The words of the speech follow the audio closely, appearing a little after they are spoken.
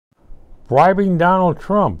Bribing Donald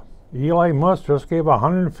Trump. Elon Musk just gave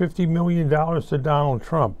 $150 million to Donald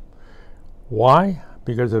Trump. Why?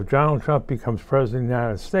 Because if Donald Trump becomes president of the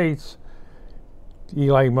United States,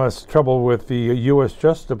 Elon Musk's trouble with the U.S.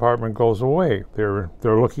 Justice Department goes away. They're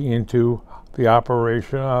looking into the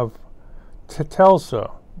operation of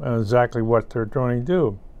Tulsa and exactly what they're trying to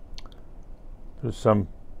do. There's some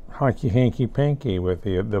hanky-panky with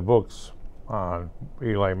the books on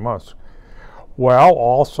Elon Musk. Well,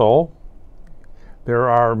 also, there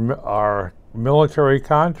are military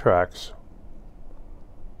contracts,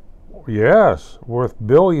 yes, worth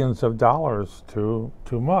billions of dollars to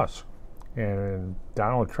Musk. And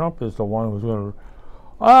Donald Trump is the one who's going to,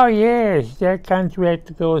 oh yes, that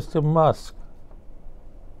contract goes to Musk.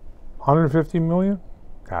 150 million?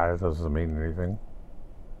 God, that doesn't mean anything.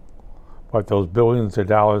 But those billions of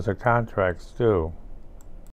dollars of contracts do.